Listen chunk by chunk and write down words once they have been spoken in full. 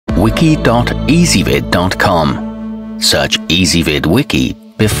wiki.ezvid.com. Search Ezvid Wiki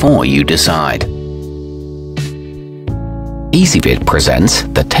before you decide. Ezvid presents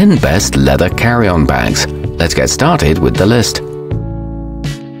the 10 best leather carry-on bags. Let's get started with the list.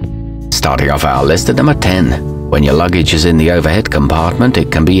 Starting off our list at number 10. When your luggage is in the overhead compartment,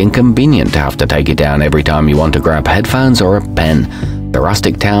 it can be inconvenient to have to take it down every time you want to grab headphones or a pen. The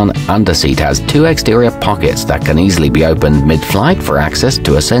Rustic Town underseat has 2 exterior pockets that can easily be opened mid-flight for access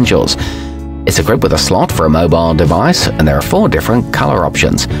to essentials. It's equipped with a slot for a mobile device, and there are 4 different color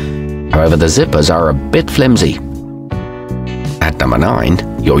options. However, the zippers are a bit flimsy. At number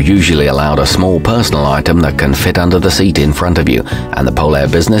 9, you're usually allowed a small personal item that can fit under the seat in front of you, and the polare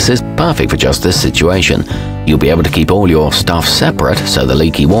business is perfect for just this situation. You'll be able to keep all your stuff separate so the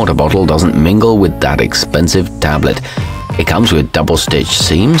leaky water bottle doesn't mingle with that expensive tablet. It comes with double-stitched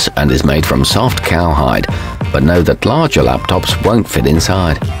seams and is made from soft cowhide, but know that larger laptops won't fit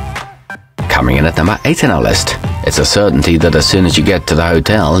inside. Coming in at number 8 in our list. It's a certainty that as soon as you get to the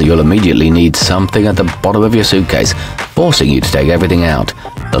hotel, you'll immediately need something at the bottom of your suitcase, forcing you to take everything out.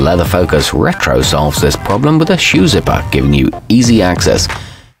 The leatherfocus Retro solves this problem with a shoe zipper, giving you easy access.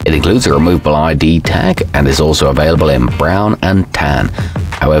 It includes a removable ID tag and is also available in brown and tan.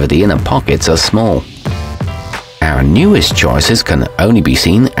 However, the inner pockets are small. Our newest choices can only be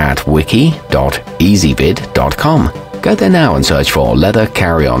seen at wiki.ezvid.com. Go there now and search for leather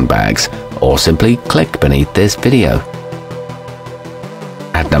carry-on bags, or simply click beneath this video.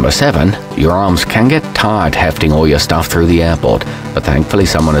 At number 7, your arms can get tired hefting all your stuff through the airport, but thankfully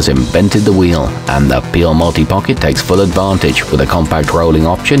someone has invented the wheel, and the Piel multi-pocket takes full advantage. With a compact rolling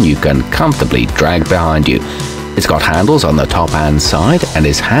option you can comfortably drag behind you. It's got handles on the top and side and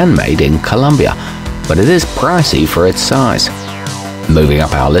is handmade in Colombia, but it is pricey for its size. Moving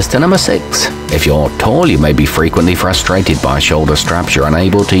up our list to number 6. If you're tall, you may be frequently frustrated by shoulder straps you're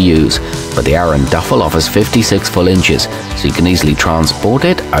unable to use, but the Aaron duffle offers 56 full inches, so you can easily transport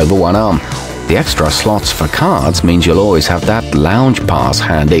it over one arm. The extra slots for cards means you'll always have that lounge pass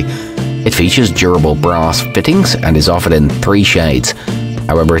handy. It features durable brass fittings and is offered in 3 shades.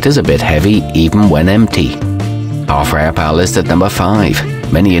 However, it is a bit heavy even when empty. Halfway up our list at number 5.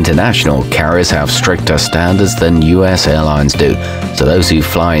 Many international carriers have stricter standards than US airlines do, so those who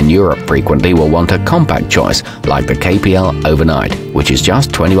fly in Europe frequently will want a compact choice like the KPL Overnight, which is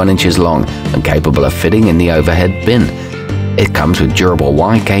just 21 inches long and capable of fitting in the overhead bin. It comes with durable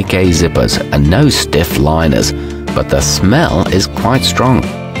YKK zippers and no stiff liners, but the smell is quite strong.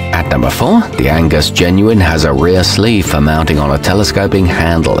 At number 4, the Angus Genuine has a rear sleeve for mounting on a telescoping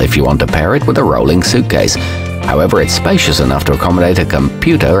handle if you want to pair it with a rolling suitcase. However, it's spacious enough to accommodate a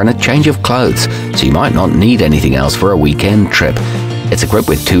computer and a change of clothes, so you might not need anything else for a weekend trip. It's equipped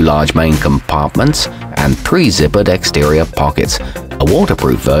with 2 large main compartments and 3 zippered exterior pockets. A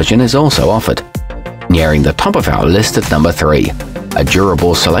waterproof version is also offered. Nearing the top of our list at number 3. A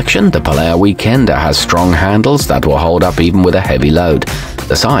durable selection, the Polare Weekender has strong handles that will hold up even with a heavy load.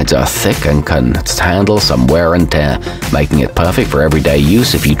 The sides are thick and can handle some wear and tear, making it perfect for everyday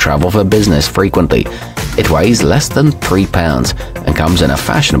use if you travel for business frequently. It weighs less than 3 pounds and comes in a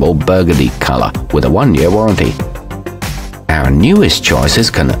fashionable burgundy color with a 1-year warranty. Our newest choices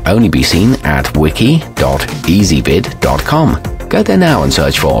can only be seen at wiki.ezvid.com. Go there now and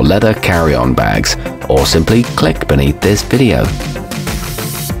search for leather carry-on bags, or simply click beneath this video.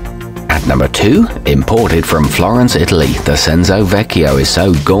 At number 2, imported from Florence, Italy, the Cenzo Vecchio is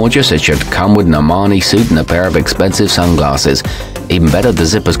so gorgeous it should come with an Armani suit and a pair of expensive sunglasses. Even better, the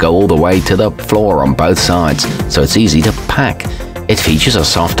zippers go all the way to the floor on both sides, so it's easy to pack. It features a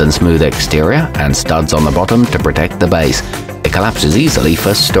soft and smooth exterior and studs on the bottom to protect the base. It collapses easily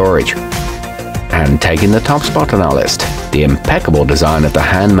for storage. And taking the top spot on our list, the impeccable design of the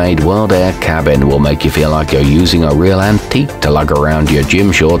handmade World Air cabin will make you feel like you're using a real antique to lug around your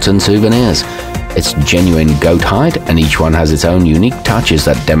gym shorts and souvenirs. It's genuine goat hide, and each one has its own unique touches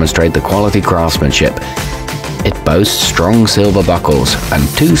that demonstrate the quality craftsmanship. It boasts strong silver buckles and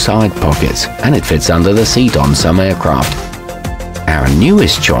 2 side pockets, and it fits under the seat on some aircraft. Our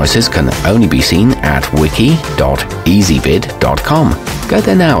newest choices can only be seen at wiki.ezvid.com. Go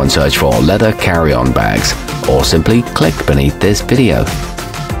there now and search for leather carry-on bags, or simply click beneath this video.